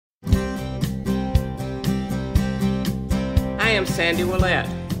am Sandy Willette.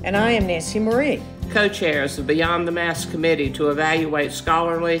 And I am Nancy Marie, co-chairs of Beyond the Mask Committee to evaluate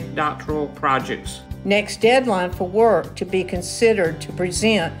scholarly doctoral projects. Next deadline for work to be considered to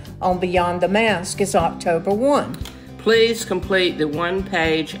present on Beyond the Mask is October 1. Please complete the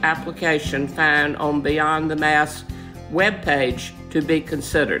one-page application found on Beyond the Mask webpage to be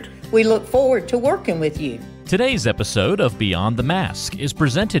considered. We look forward to working with you. Today's episode of Beyond the Mask is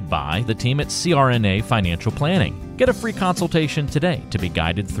presented by the team at CRNA Financial Planning. Get a free consultation today to be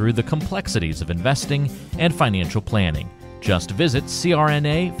guided through the complexities of investing and financial planning. Just visit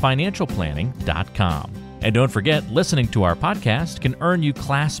crnafinancialplanning.com. And don't forget, listening to our podcast can earn you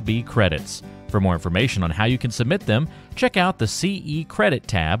Class B credits. For more information on how you can submit them, check out the CE Credit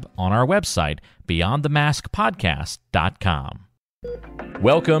tab on our website, beyondthemaskpodcast.com.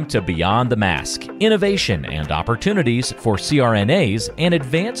 Welcome to Beyond the Mask, innovation and opportunities for CRNAs and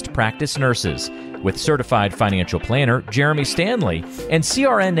advanced practice nurses, with certified financial planner Jeremy Stanley and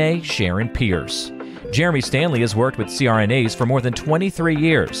CRNA Sharon Pierce. Jeremy Stanley has worked with CRNAs for more than 23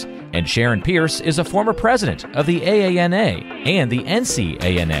 years, and Sharon Pierce is a former president of the AANA and the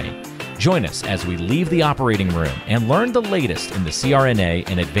NCANA. Join us as we leave the operating room and learn the latest in the CRNA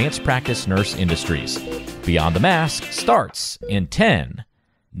and advanced practice nurse industries. Beyond the Mask starts in 10,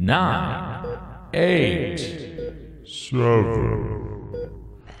 9, 8, 7.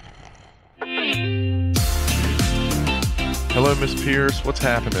 Hello, Miss Pierce. What's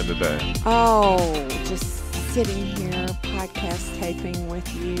happening today? Oh, just sitting here podcast taping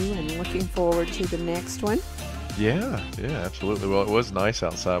with you and looking forward to the next one. Yeah, absolutely. Well, it was nice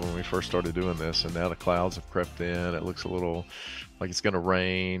outside when we first started doing this, and now the clouds have crept in. It looks a little like it's going to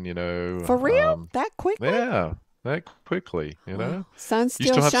rain, For real? That quickly? Yeah, that quickly, Sun's You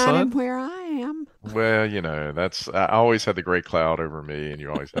still shining sun? where I am. Well, I always had the gray cloud over me, and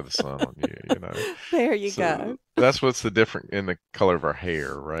you always had the sun on you, There you So go. that's what's the difference in the color of our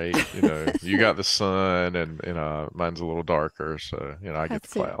hair, right? You got the sun, and mine's a little darker, so I get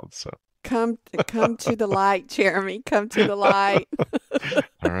That's the it. clouds. So Come to the light, Jeremy. Come to the light.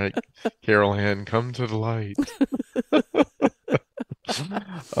 all right, Carol Ann, come to the light.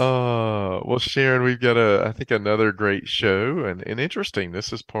 Well, Sharon, we've got I think another great show, and interesting.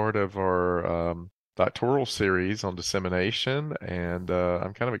 This is part of our doctoral series on dissemination, and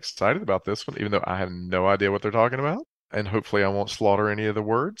I'm kind of excited about this one, even though I have no idea what they're talking about. And hopefully I won't slaughter any of the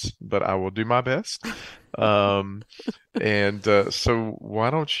words, but I will do my best. So why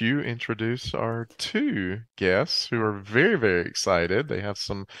don't you introduce our two guests who are very, very excited. They have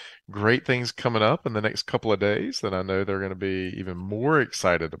some great things coming up in the next couple of days that I know they're going to be even more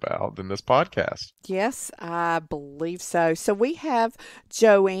excited about than this podcast. Yes, I believe so. So we have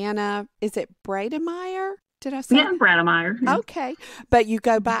Joanna, is it Brademeyer? Did I say? Yeah, Brademeyer. Okay. But you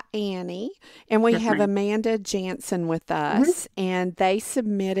go by Annie. And we Yes, have ma'am. Amanda Janssen with us. And they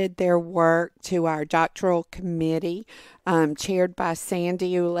submitted their work to our doctoral committee, chaired by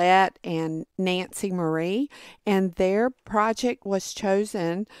Sandy Willette and Nancy Marie. And their project was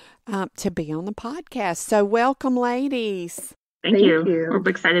chosen to be on the podcast. So welcome, ladies. Thank you. We're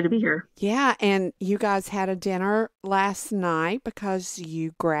excited to be here. Yeah, and you guys had a dinner last night because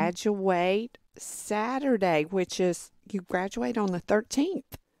you graduate Saturday, which is you graduate on the 13th.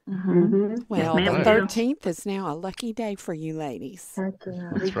 Mm-hmm. Well, Yes, the ma'am. 13th is now a lucky day for you ladies.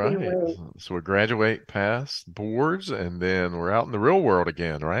 That's right. So we graduate past boards, and then we're out in the real world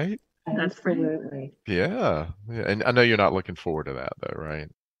again, right? That's Absolutely. Yeah. And I know you're not looking forward to that, though, right?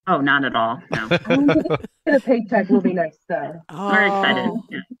 Oh, not at all. No. The paycheck will be nice, though. We're excited.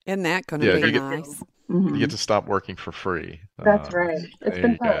 Yeah. Isn't that going to Yeah, be you get- nice? Mhm. You get to stop working for free. That's right. It's There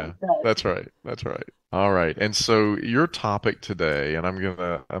been you go. fun. That's right. All right. And so your topic today, and I'm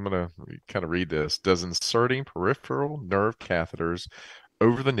gonna kind of read this. Does inserting peripheral nerve catheters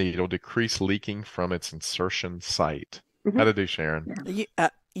over the needle decrease leaking from its insertion site? Mhm. How'd I do, Sharon?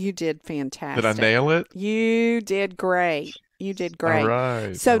 You did fantastic. Did I nail it? You did great. You did great. All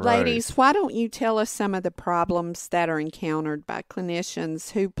right. So, all right. ladies, why don't you tell us some of the problems that are encountered by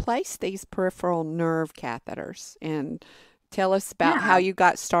clinicians who place these peripheral nerve catheters, and tell us about how you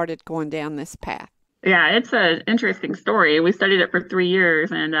got started going down this path. Yeah, it's an interesting story. We studied it for 3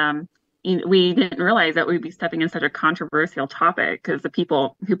 years, and we didn't realize that we'd be stepping in such a controversial topic because the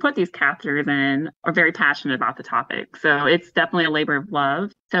people who put these catheters in are very passionate about the topic. So it's definitely a labor of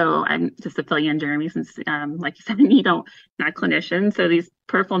love. So I'm just to fill you in, Jeremy, since like you said, you're not a clinician. So these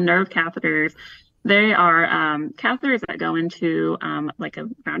peripheral nerve catheters They are catheters that go into like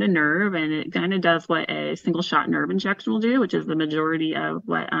around a nerve, and it kind of does what a single shot nerve injection will do, which is the majority of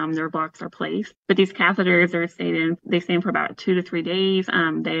what nerve blocks are placed. But these catheters are they stay in for about 2 to 3 days.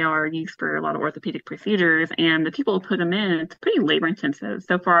 They are used for a lot of orthopedic procedures, and the people who put them in, it's pretty labor intensive.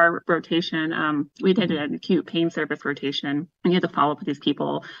 So for our rotation, we did an acute pain service rotation, and you had to follow up with these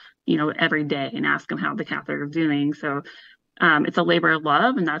people, every day and ask them how the catheter is doing. So it's a labor of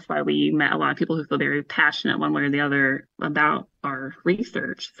love, and that's why we met a lot of people who feel very passionate one way or the other about our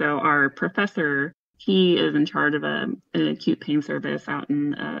research. So our professor, he is in charge of an acute pain service out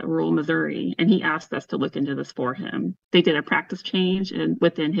in rural Missouri, and he asked us to look into this for him. They did a practice change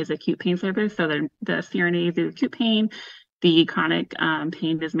within his acute pain service, so the CRNAs do acute pain. The chronic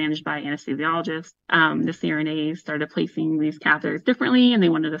pain is managed by anesthesiologists. The CRNAs started placing these catheters differently, and they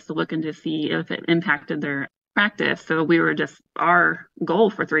wanted us to look into see if it impacted their practice. So our goal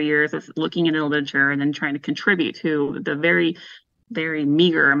for 3 years is looking into the literature and then trying to contribute to the very, very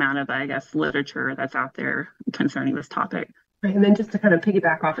meager amount of, literature that's out there concerning this topic. Right. And then just to kind of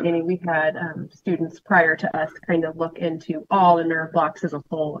piggyback off Annie, we had students prior to us kind of look into all the nerve blocks as a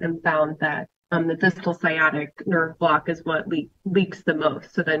whole and found that the distal sciatic nerve block is what leaks the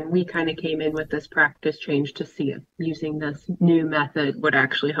most. So then we kind of came in with this practice change to see if using this new method would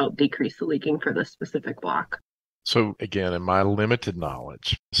actually help decrease the leaking for this specific block. So again, in my limited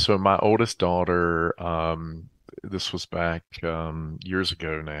knowledge, so my oldest daughter, this was back years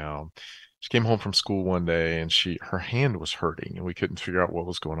ago now. She came home from school one day and her hand was hurting, and we couldn't figure out what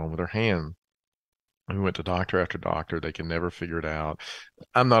was going on with her hand. We went to doctor after doctor. They could never figure it out.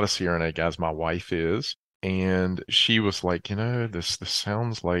 I'm not a CRNA, guys. My wife is. And she was like, this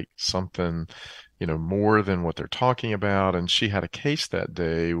sounds like something, more than what they're talking about. And she had a case that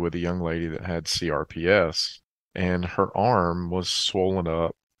day with a young lady that had CRPS, and her arm was swollen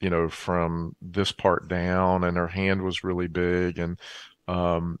up, from this part down, and her hand was really big, and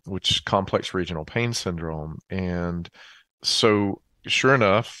which is complex regional pain syndrome. And so sure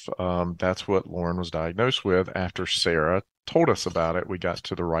enough, that's what Lauren was diagnosed with. After Sarah told us about it, we got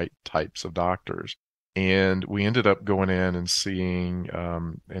to the right types of doctors. And we ended up going in and seeing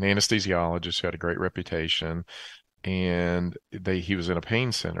an anesthesiologist who had a great reputation. And he was in a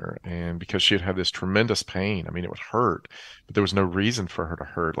pain center. And because she had this tremendous pain, it would hurt, but there was no reason for her to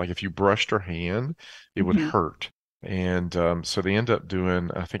hurt. Like if you brushed her hand, it would hurt. And so they end up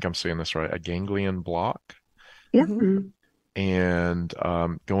doing, I think I'm saying this right, a ganglion block. Yeah. And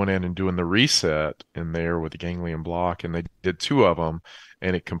going in and doing the reset in there with the ganglion block, and they did 2 of them,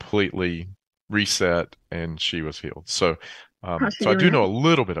 and it completely reset, and she was healed. So, so I do know a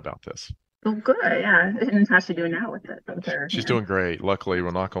little bit about this. Oh, good. Yeah. And how's she doing now with her? She's doing great. Luckily,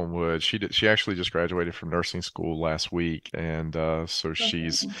 we'll knock on wood. She actually just graduated from nursing school last week. And so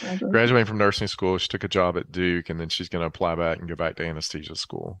she's graduating from nursing school. She took a job at Duke, and then she's going to apply back and go back to anesthesia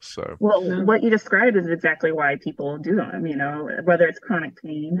school. So, well, what you described is exactly why people do them, whether it's chronic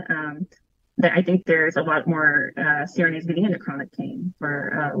pain. I think there's a lot more CRNAs getting into chronic pain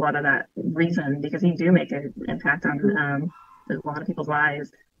for a lot of that reason, because you do make an impact on a lot of people's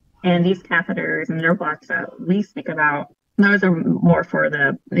lives. And these catheters and nerve blocks that we speak about, those are more for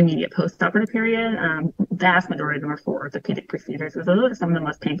the immediate post-operative period. Vast majority of them are for orthopedic procedures. So those are some of the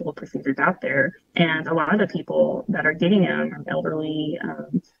most painful procedures out there. And a lot of the people that are getting them are elderly,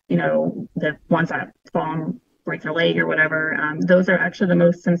 the ones that fall and break their leg or whatever. Those are actually the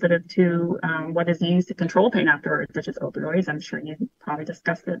most sensitive to what is used to control pain afterwards, such as opioids. I'm sure you probably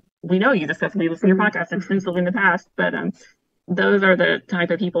discussed it. We know you discussed it. We listened to your podcast extensively in the past, but those are the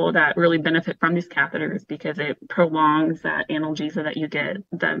type of people that really benefit from these catheters, because it prolongs that analgesia that you get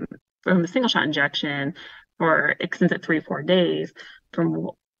from the single shot injection for extended 3-4 days.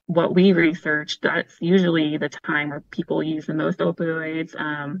 From what we researched, that's usually the time where people use the most opioids.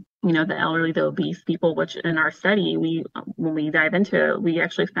 The elderly, the obese people, which in our study, when we dive into it, we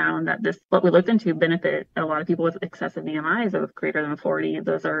actually found that what we looked into benefit a lot of people with excessive BMIs of greater than 40.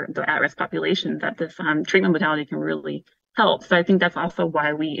 Those are the at-risk populations that this treatment modality can really help. So I think that's also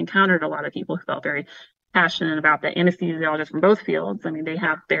why we encountered a lot of people who felt very passionate about the anesthesiologists from both fields. They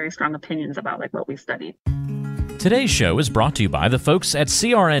have very strong opinions about what we studied. Today's show is brought to you by the folks at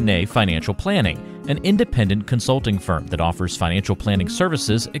CRNA Financial Planning, an independent consulting firm that offers financial planning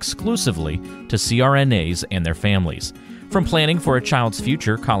services exclusively to CRNAs and their families. From planning for a child's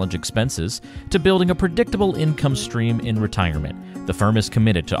future college expenses to building a predictable income stream in retirement, the firm is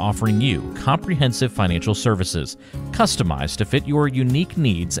committed to offering you comprehensive financial services, customized to fit your unique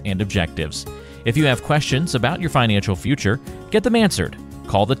needs and objectives. If you have questions about your financial future, get them answered.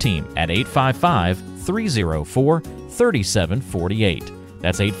 Call the team at 855-304-3748.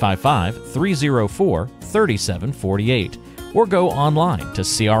 That's 855-304-3748. Or go online to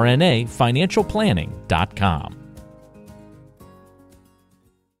crnafinancialplanning.com.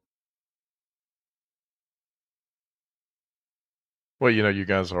 Well, you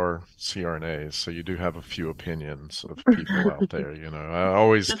guys are CRNAs, so you do have a few opinions of people out there. I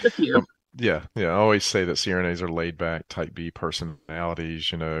always, Just a few. I always say that CRNAs are laid back, type B personalities.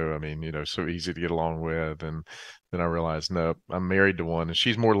 So easy to get along with. And then I realized, no, I'm married to one, and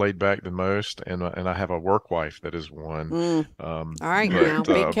she's more laid back than most. And I have a work wife that is one. All right, now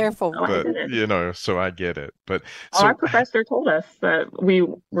be careful. But so I get it. But our professor told us that we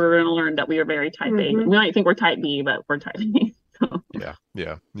were going to learn that we are very type A. We might think we're type B, but we're type A.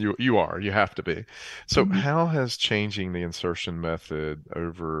 Yeah, you are. You have to be. So how has changing the insertion method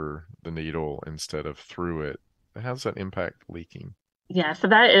over the needle instead of through it, how does that impact leaking? Yeah, so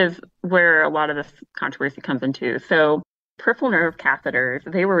that is where a lot of this controversy comes into. So peripheral nerve catheters,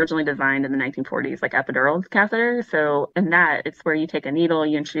 they were originally designed in the 1940s, like epidural catheters. So in that, it's where you take a needle,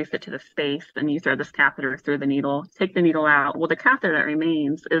 you introduce it to the space, and you throw this catheter through the needle, take the needle out. Well, the catheter that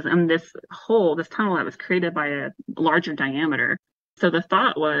remains is in this hole, this tunnel that was created by a larger diameter. So the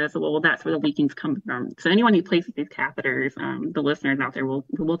thought was, well, that's where the leaking's coming from. So anyone who places these catheters, the listeners out there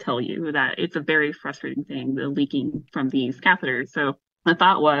will tell you that it's a very frustrating thing, the leaking from these catheters. So the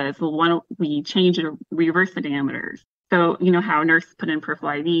thought was, well, why don't we change or reverse the diameters? So how nurses put in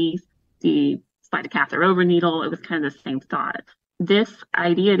peripheral IVs, the slide a catheter over needle, it was kind of the same thought. This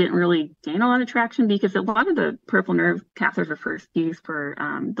idea didn't really gain a lot of traction because a lot of the peripheral nerve catheters were first used for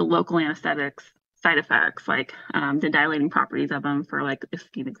the local anesthetics side effects, like the dilating properties of them for like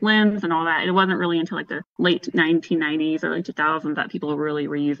ischemic limbs and all that. It wasn't really until like the late 1990s, early 2000s that people really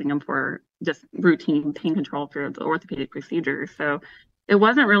were using them for just routine pain control for the orthopedic procedures. So it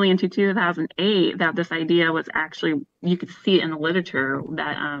wasn't really until 2008 that this idea was actually, you could see it in the literature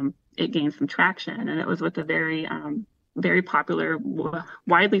that it gained some traction. And it was with a very, very popular,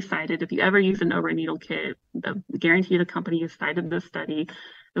 widely cited, if you ever use an over needle kit, the guarantee the company has cited this study.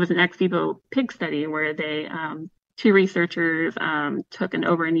 It was an ex vivo pig study where they, two researchers took an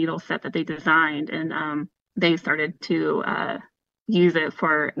over needle set that they designed, and they started to use it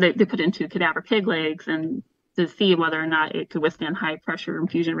for, they put it into cadaver pig legs and to see whether or not it could withstand high pressure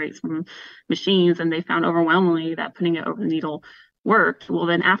infusion rates from machines. And they found overwhelmingly that putting it over the needle worked. Well,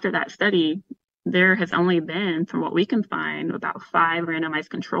 then after that study, there has only been, from what we can find, about 5 randomized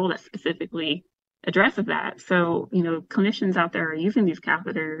control that specifically addresses that. So, clinicians out there are using these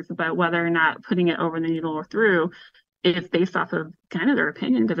catheters, but whether or not putting it over the needle or through is based off of kind of their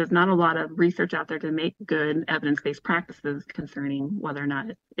opinion, because there's not a lot of research out there to make good evidence-based practices concerning whether or not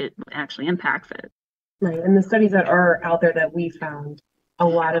it actually impacts it. Right. And the studies that are out there that we found, a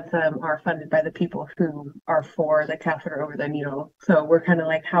lot of them are funded by the people who are for the catheter over the needle. So we're kind of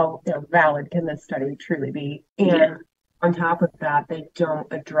like, how valid can this study truly be? And on top of that, they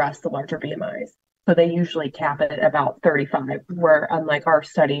don't address the larger BMIs. So they usually cap it at about 35, where unlike our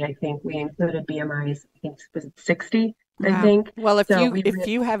study, I think we included BMIs, I think was 60, I think. Well, if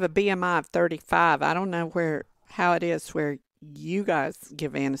you have a BMI of 35, I don't know how it is where you guys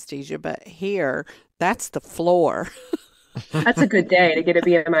give anesthesia, but here, that's the floor. That's a good day to get a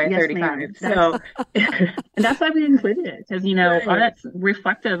BMI 35. So, and that's why we included it, because that's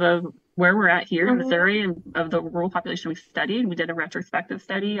reflective of where we're at here in Missouri and of the rural population we studied. We did a retrospective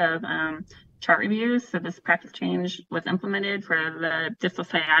study of chart reviews. So this practice change was implemented for the distal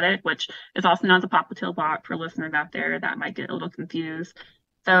sciatic, which is also known as a popliteal block for listeners out there that might get a little confused.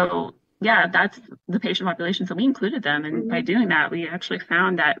 So yeah, that's the patient population. So we included them. And by doing that, we actually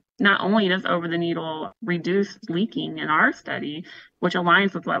found that not only does over the needle reduce leaking in our study, which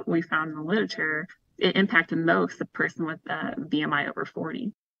aligns with what we found in the literature, it impacted most the person with BMI over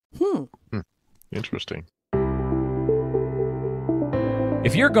 40. Interesting.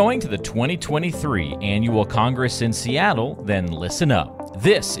 If you're going to the 2023 Annual Congress in Seattle, then listen up.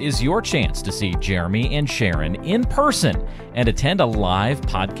 This is your chance to see Jeremy and Sharon in person and attend a live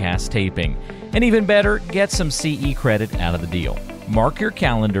podcast taping. And even better, get some CE credit out of the deal. Mark your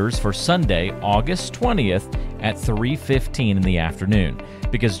calendars for Sunday, August 20th at 3:15 in the afternoon,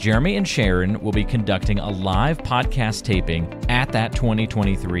 because Jeremy and Sharon will be conducting a live podcast taping at that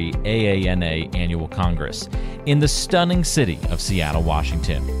 2023 AANA Annual Congress in the stunning city of Seattle,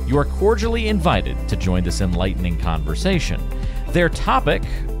 Washington. You are cordially invited to join this enlightening conversation. Their topic: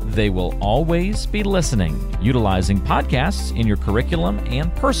 they will always be listening, utilizing podcasts in your curriculum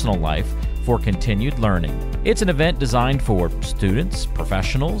and personal life for continued learning. It's an event designed for students,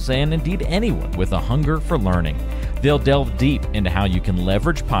 professionals, and indeed anyone with a hunger for learning. They'll delve deep into how you can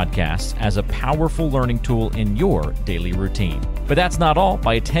leverage podcasts as a powerful learning tool in your daily routine. But that's not all.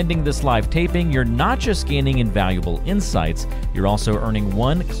 By attending this live taping, you're not just gaining invaluable insights, you're also earning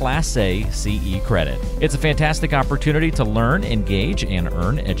 1 Class A CE credit. It's a fantastic opportunity to learn, engage, and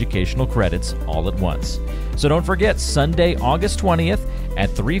earn educational credits all at once. So don't forget, Sunday, August 20th at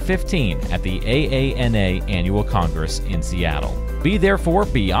 3:15 at the AANA Annual Congress in Seattle. Be there for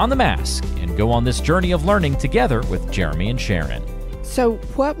Beyond the Mask and go on this journey of learning together with Jeremy and Sharon. So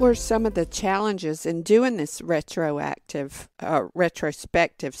what were some of the challenges in doing this retrospective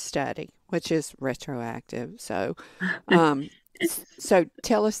study, which is retroactive? So, so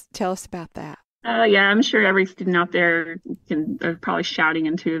tell us about that. Yeah, I'm sure every student out there are probably shouting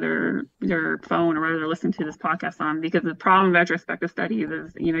into their phone or whatever they're listening to this podcast on, because the problem with retrospective studies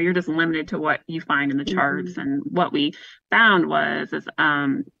is, you're just limited to what you find in the charts. And what we found was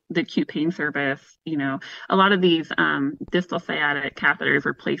the acute pain service, a lot of these distal sciatic catheters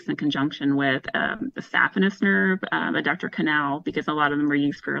were placed in conjunction with the saphenous nerve, adductor canal, because a lot of them were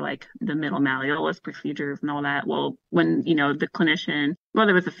used for like the middle malleolus procedures and all that. Well, when, the clinician,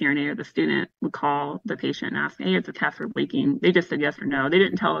 whether it was the CRNA or the student, would call the patient and ask, hey, is the catheter leaking? They just said yes or no. They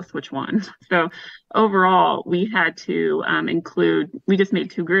didn't tell us which one. So overall, we had to we just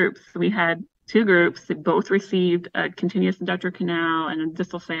made 2 groups. We had 2 groups that both received a continuous adductor canal and a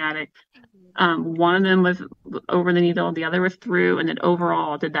distal sciatic. One of them was over the needle, the other was through, and then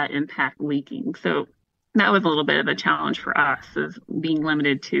overall did that impact leaking. So that was a little bit of a challenge for us, is being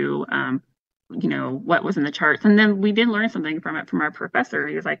limited to what was in the charts. And then we did learn something from it from our professor.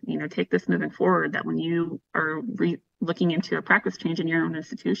 He was like, take this moving forward, that when you are looking into a practice change in your own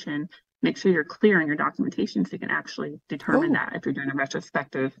institution, make sure you're clear in your documentation so you can actually determine that if you're doing a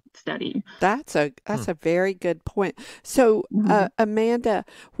retrospective study. That's a very good point. So, Amanda,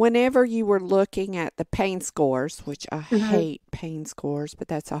 whenever you were looking at the pain scores, which I hate pain scores, but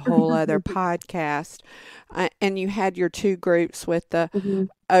that's a whole other podcast, and you had your 2 groups with the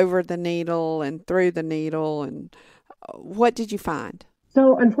over the needle and through the needle, and what did you find?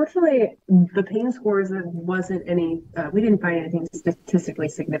 So unfortunately, the pain scores wasn't any, we didn't find anything statistically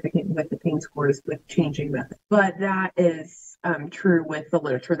significant with the pain scores with changing method. But that is true with the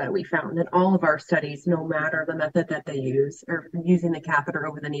literature that we found. In all of our studies, no matter the method that they use, or using the catheter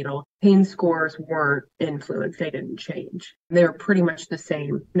over the needle, pain scores weren't influenced. They didn't change. They were pretty much the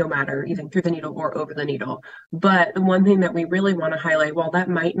same, no matter even through the needle or over the needle. But the one thing that we really want to highlight, while that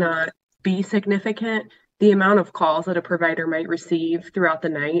might not be significant, the amount of calls that a provider might receive throughout the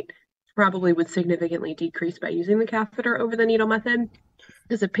night probably would significantly decrease by using the catheter over the needle method.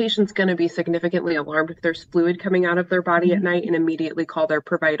 Because a patient's going to be significantly alarmed if there's fluid coming out of their body at night and immediately call their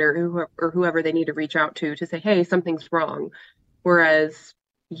provider or whoever they need to reach out to say, hey, something's wrong. Whereas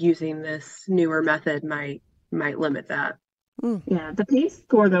using this newer method might limit that. Yeah, the pain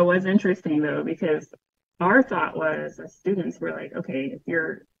score, though, was interesting, though, because our thought was, as students were like, okay, if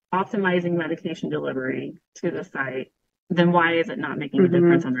you're optimizing medication delivery to the site, then why is it not making a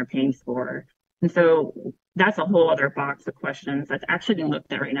difference on their pain score? And so that's a whole other box of questions that's actually being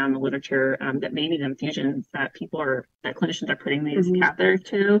looked at right now in the literature, that maybe the infusions that clinicians are putting these catheters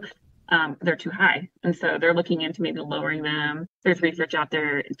to, they're too high. And so they're looking into maybe lowering them. There's research out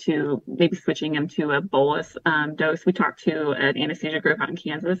there to maybe switching them to a bolus dose. We talked to an anesthesia group out in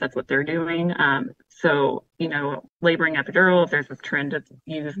Kansas. That's what they're doing. So, laboring epidurals, there's this trend to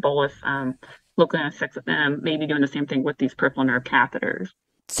use bolus local anesthetics with them, maybe doing the same thing with these peripheral nerve catheters.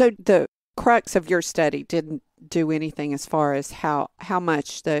 So the crux of your study didn't do anything as far as how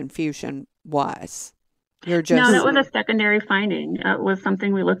much the infusion was. No, that was a secondary finding. It was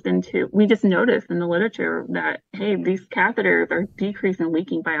something we looked into. We just noticed in the literature that, hey, these catheters are decreasing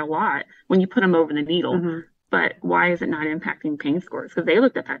leaking by a lot when you put them over the needle. But why is it not impacting pain scores? Because they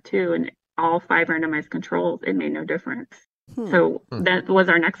looked at that too, and all 5 randomized controls, it made no difference. So that was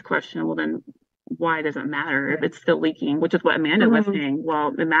our next question. Well, then why does it matter if it's still leaking? Which is what Amanda was saying.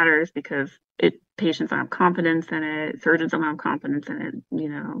 Well, it matters because patients don't have confidence in it, surgeons don't have confidence in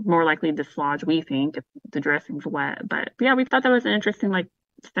it, more likely to dislodge, we think, if the dressing's wet. But yeah, we thought that was an interesting,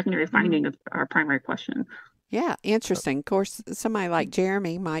 secondary finding of our primary question. Yeah, interesting. Of course, somebody like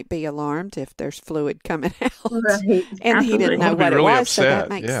Jeremy might be alarmed if there's fluid coming out, right. And Absolutely. he didn't know what really it was. Upset.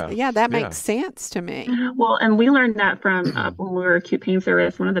 So that makes sense to me. Well, and we learned that from when we were acute pain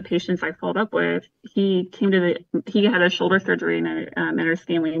service. One of the patients I followed up with, he had a shoulder surgery and an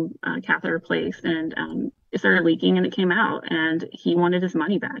interscaling catheter placed, and it started leaking and it came out, and he wanted his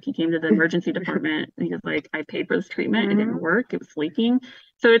money back. He came to the emergency department and he was like, I paid for this treatment, it didn't work, it was leaking.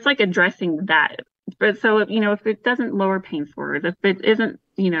 So it's like addressing that But so, if it doesn't lower pain scores, if it isn't,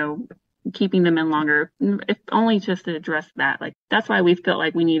 keeping them in longer, if only just to address that. Like, that's why we felt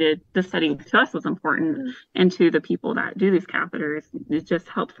like we needed the study to us was important, and to the people that do these catheters, it just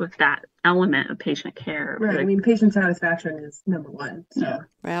helps with that element of patient care. Right. I mean, patient satisfaction is number one. So. Yeah.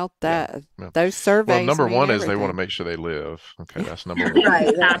 Well, Yeah. those surveys. Well, number mean one is everything. they want to make sure they live. Okay, that's number one.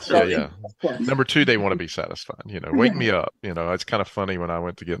 Right. Absolutely. Yeah. Number two, they want to be satisfied. Wake me up. It's kind of funny when I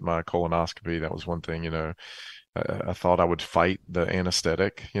went to get my colonoscopy. That was one thing. I thought I would fight the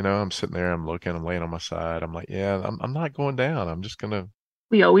anesthetic. I'm sitting there, I'm looking, I'm laying on my side. I'm like, yeah, I'm not going down. I'm just gonna.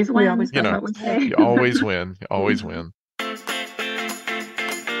 We always win. You always win. You always win.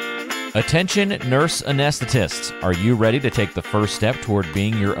 Attention, nurse anesthetists. Are you ready to take the first step toward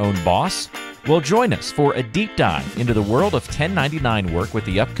being your own boss? Well, join us for a deep dive into the world of 1099 work with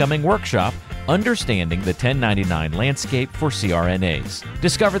the upcoming workshop, Understanding the 1099 Landscape for CRNAs.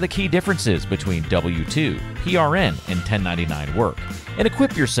 Discover the key differences between W-2, PRN, and 1099 work, and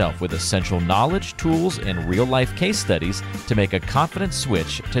equip yourself with essential knowledge, tools, and real-life case studies to make a confident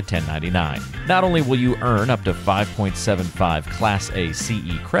switch to 1099. Not only will you earn up to 5.75 Class A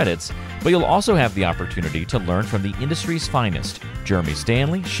CE credits, but you'll also have the opportunity to learn from the industry's finest, Jeremy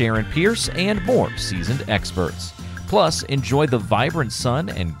Stanley, Sharon Pierce, and more seasoned experts. Plus, enjoy the vibrant sun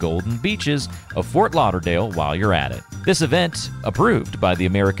and golden beaches of Fort Lauderdale while you're at it. This event, approved by the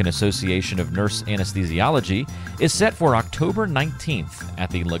American Association of Nurse Anesthesiology, is set for October 19th at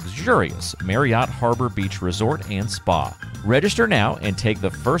the luxurious Marriott Harbor Beach Resort and Spa. Register now and take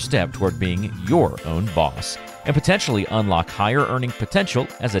the first step toward being your own boss, and potentially unlock higher earning potential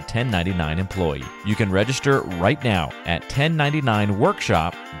as a 1099 employee. You can register right now at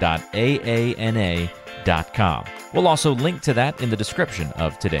 1099workshop.aana.com. We'll also link to that in the description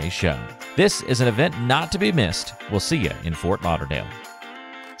of today's show. This is an event not to be missed. We'll see you in Fort Lauderdale.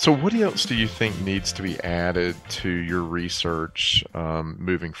 So what else do you think needs to be added to your research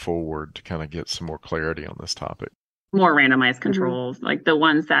moving forward to kind of get some more clarity on this topic? More randomized controls, like the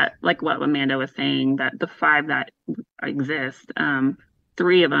ones that, like what Amanda was saying, that the 5 that exist,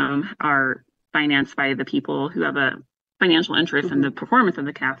 3 of them are financed by the people who have a financial interest in the performance of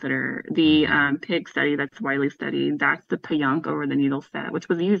the catheter. The PIG study that's widely studied, that's the Payunk over the needle set, which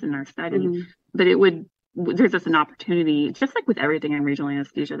was used in our study. But there's just an opportunity, just like with everything in regional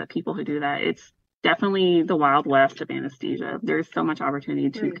anesthesia, that people who do that, it's definitely the Wild West of anesthesia. There's so much opportunity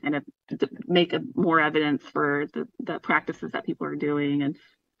to kind of make more evidence for the practices that people are doing. And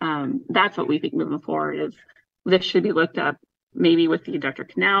that's what we think moving forward is this should be looked up maybe with the adductor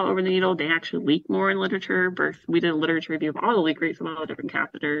canal over the needle. They actually leak more in literature. We did a literature review of all the leak rates of all the different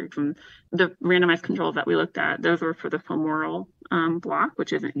catheters, and the randomized controls that we looked at, those were for the femoral block,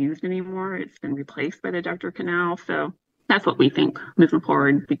 which isn't used anymore. It's been replaced by the adductor canal. So that's what we think moving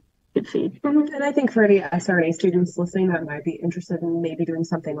forward we could see. And I think for any SRNA students listening that might be interested in maybe doing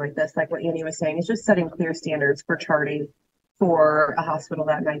something like this, like what Annie was saying, is just setting clear standards for charting for a hospital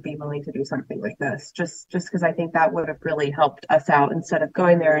that might be willing to do something like this, just because I think that would have really helped us out instead of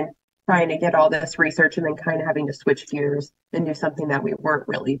going there and trying to get all this research and then kind of having to switch gears and do something that we weren't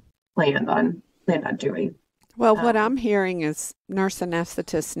really planned on doing. Well, what I'm hearing is nurse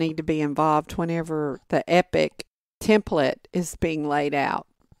anesthetists need to be involved whenever the EPIC template is being laid out,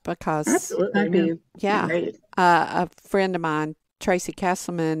 because absolutely, a friend of mine, Tracy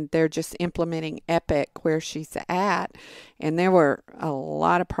Kesselman, they're just implementing EPIC where she's at, and there were a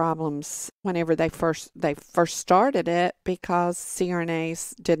lot of problems whenever they first started it, because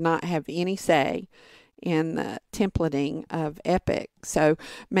CRNAs did not have any say in the templating of EPIC. So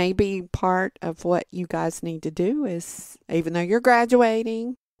maybe part of what you guys need to do is, even though you're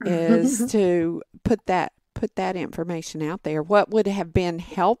graduating, is to put that information out there. What would have been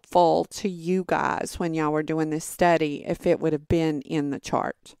helpful to you guys when y'all were doing this study if it would have been in the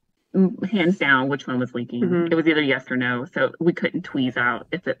chart? Hands down, which one was leaking? It was either yes or no. So we couldn't tweeze out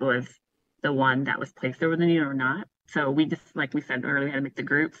if it was the one that was placed over the needle or not. So we just, like we said earlier, had to make the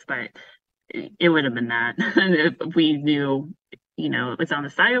groups, but it would have been that. If we knew, it's on the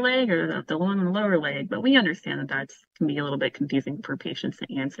side leg or the one on the lower leg. But we understand that can be a little bit confusing for patients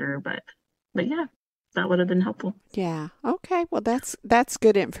to answer. But yeah. That would have been helpful. Yeah. Okay. Well, that's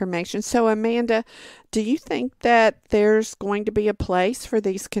good information. So, Amanda, do you think that there's going to be a place for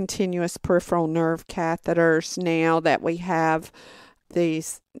these continuous peripheral nerve catheters now that we have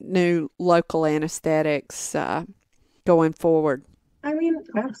these new local anesthetics going forward? I mean,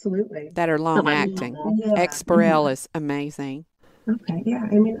 absolutely. That are long acting. Yeah. Exparel is amazing. Okay. Yeah.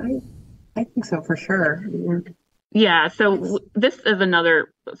 I mean, I think so for sure. Yeah, so this is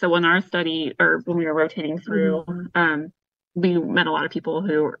another, so when our study, or when we were rotating through, we met a lot of people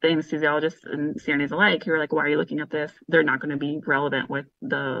who are anesthesiologists and CRNAs alike who are like, why are you looking at this? They're not going to be relevant with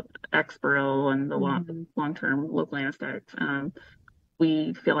the expiral and the long-term local anesthetics.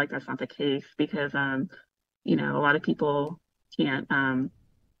 We feel like that's not the case because, you know, a lot of people can't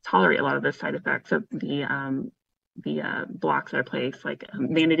tolerate a lot of the side effects of the blocks that are placed. Like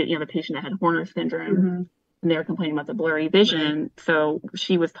Amanda did, you have a patient that had Horner syndrome. And they were complaining about the blurry vision. Right. So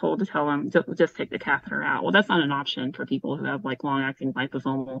she was told to tell them, just take the catheter out. Well, that's not an option for people who have like long-acting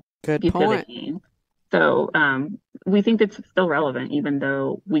liposomal bupivacaine. So we think it's still relevant, even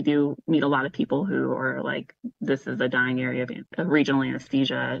though we do meet a lot of people who are like, this is a dying area of regional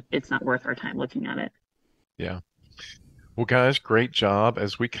anesthesia. It's not worth our time looking at it. Yeah. Well, guys, great job.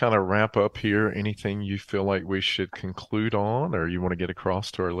 As we kind of wrap up here, anything you feel like we should conclude on or you want to get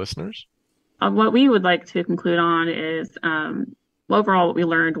across to our listeners? What we would like to conclude on is overall what we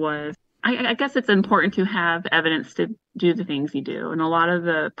learned was, I guess it's important to have evidence to do the things you do. And a lot of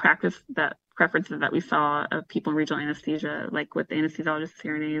the preferences that we saw of people in regional anesthesia, like with the anesthesiologists,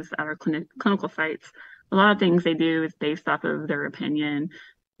 CRNAs at our clinical sites, a lot of things they do is based off of their opinion.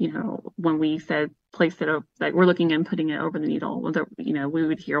 You know, when we said place it over, like we're looking and putting it over the needle, you know, we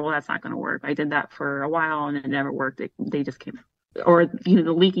would hear, well, that's not going to work. I did that for a while and it never worked. They just came. Or, you know,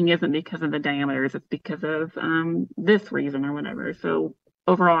 the leaking isn't because of the diameters, it's because of this reason or whatever. So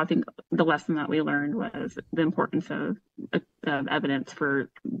overall, I think the lesson that we learned was the importance of evidence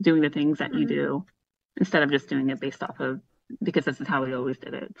for doing the things that you do instead of just doing it based off of, because this is how we always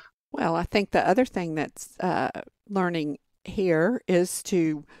did it. Well, I think the other thing that's learning here is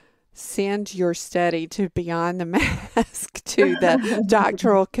to send your study to Beyond the Mask to the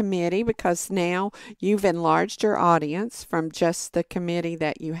doctoral committee, because now you've enlarged your audience from just the committee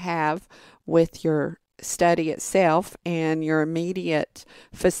that you have with your study itself and your immediate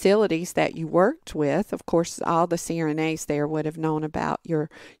facilities that you worked with. Of course, all the CRNAs there would have known about your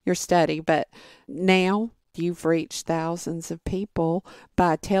study, but now you've reached thousands of people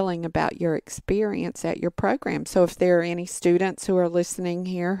by telling about your experience at your program. So if there are any students who are listening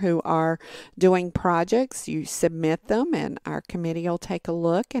here who are doing projects, you submit them and our committee will take a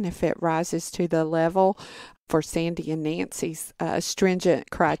look. And if it rises to the level for Sandy and Nancy's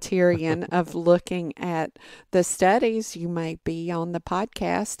stringent criterion of looking at the studies, you may be on the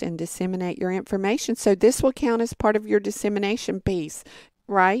podcast and disseminate your information. So this will count as part of your dissemination piece.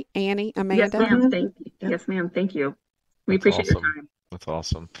 Right, Annie, Amanda? Yes, ma'am. Thank you. Yes, ma'am. Thank you. We appreciate your time. That's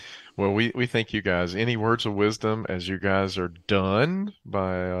awesome. Well, we thank you guys. Any words of wisdom as you guys are done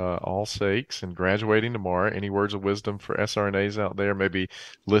by all sakes and graduating tomorrow? Any words of wisdom for SRNAs out there, maybe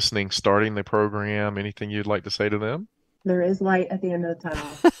listening, starting the program? Anything you'd like to say to them? There is light at the end of the tunnel.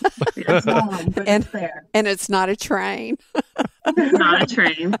 It's long, but it's there. And it's not a train. It's not a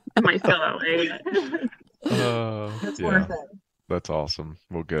train. It might feel that way. It's worth it. That's awesome.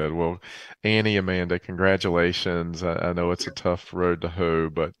 Well, good. Well, Annie, Amanda, congratulations. I know it's a tough road to hoe,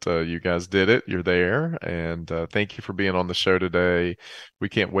 but you guys did it. You're there. And thank you for being on the show today. We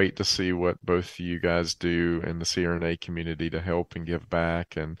can't wait to see what both of you guys do in the CRNA community to help and give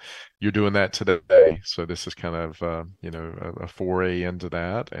back. And you're doing that today. So this is kind of, a foray into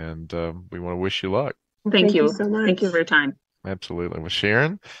that. And we want to wish you luck. Thank you so much. Thank you for your time. Absolutely. Well,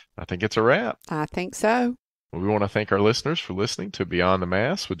 Sharon, I think it's a wrap. I think so. We want to thank our listeners for listening to Beyond the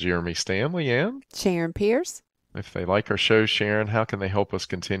Mask with Jeremy Stanley and Sharon Pierce. If they like our show, Sharon, how can they help us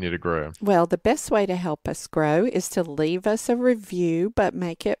continue to grow? Well, the best way to help us grow is to leave us a review, but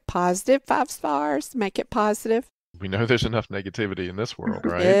make it positive, 5 stars, make it positive. We know there's enough negativity in this world,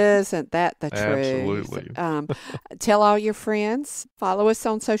 right? Isn't that the truth? Absolutely. Tell all your friends. Follow us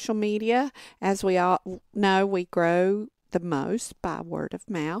on social media. As we all know, we grow the most by word of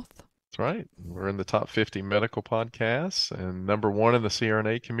mouth. That's right. We're in the top 50 medical podcasts and #1 in the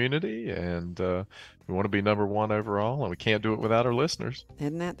CRNA community. And we want to be #1 overall. And we can't do it without our listeners.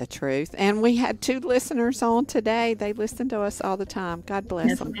 Isn't that the truth? And we had 2 listeners on today. They listen to us all the time. God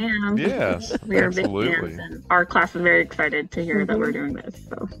bless them. Ma'am. Yes, We are absolutely. big fans, and our class is very excited to hear that we're doing this.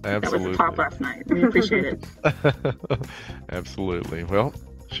 So that was Absolutely. a talk last night. We appreciate it. Absolutely. Well,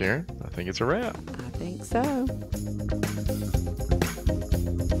 Sharon, I think it's a wrap. I think so.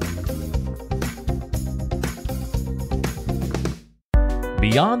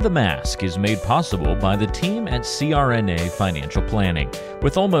 Beyond the Mask is made possible by the team at CRNA Financial Planning.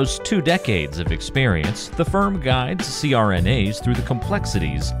 With almost 2 decades of experience, the firm guides CRNAs through the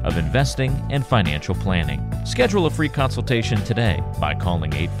complexities of investing and financial planning. Schedule a free consultation today by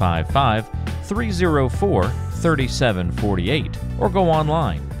calling 855-304-3748 or go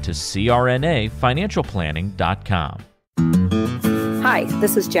online to crnafinancialplanning.com. Hi,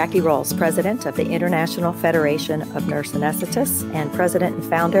 this is Jackie Rolls, President of the International Federation of Nurse Anesthetists and President and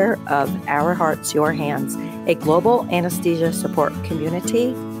founder of Our Hearts, Your Hands, a global anesthesia support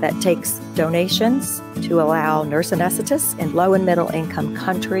community that takes donations to allow nurse anesthetists in low and middle income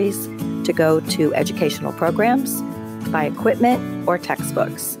countries to go to educational programs, buy equipment, or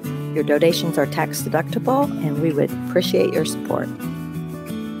textbooks. Your donations are tax deductible, and we would appreciate your support.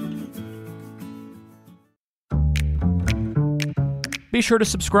 Be sure to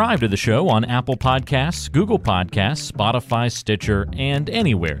subscribe to the show on Apple Podcasts, Google Podcasts, Spotify, Stitcher, and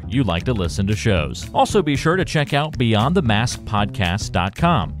anywhere you like to listen to shows. Also, be sure to check out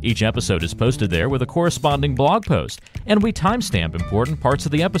BeyondTheMaskPodcast.com. Each episode is posted there with a corresponding blog post, and we timestamp important parts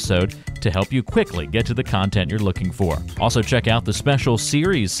of the episode to help you quickly get to the content you're looking for. Also, check out the special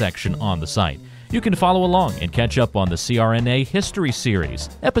series section on the site. You can follow along and catch up on the CRNA History Series,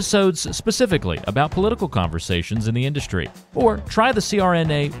 episodes specifically about political conversations in the industry, or try the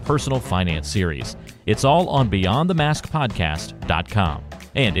CRNA Personal Finance Series. It's all on BeyondTheMaskPodcast.com.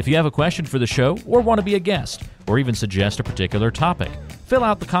 And if you have a question for the show or want to be a guest, or even suggest a particular topic, fill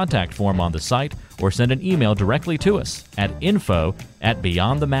out the contact form on the site or send an email directly to us at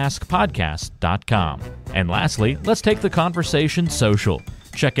info@BeyondTheMaskPodcast.com. And lastly, let's take the conversation social.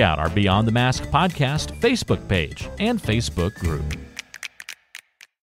 Check out our Beyond the Mask podcast Facebook page and Facebook group.